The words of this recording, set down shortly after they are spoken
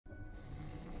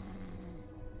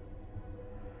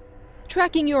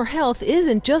Tracking your health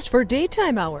isn't just for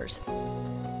daytime hours.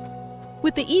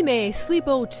 With the EMAY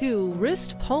SleepO2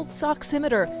 wrist pulse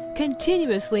oximeter,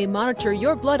 continuously monitor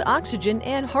your blood oxygen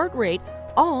and heart rate,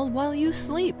 all while you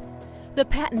sleep. The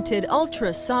patented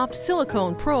ultra-soft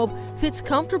silicone probe fits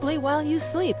comfortably while you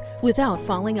sleep without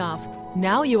falling off.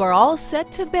 Now you are all set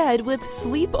to bed with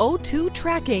SleepO2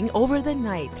 tracking over the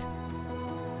night.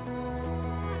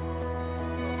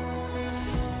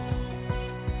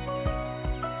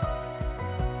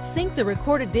 Sync the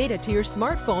recorded data to your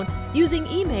smartphone using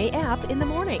EMAY app in the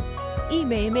morning.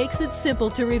 EMAY makes it simple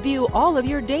to review all of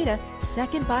your data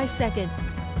second by second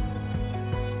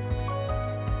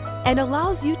and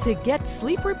allows you to get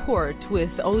sleep report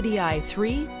with ODI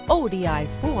 3, ODI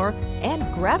 4,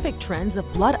 and graphic trends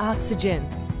of blood oxygen.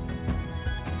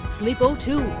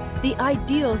 SleepO2, the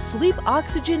ideal sleep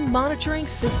oxygen monitoring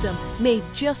system made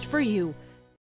just for you.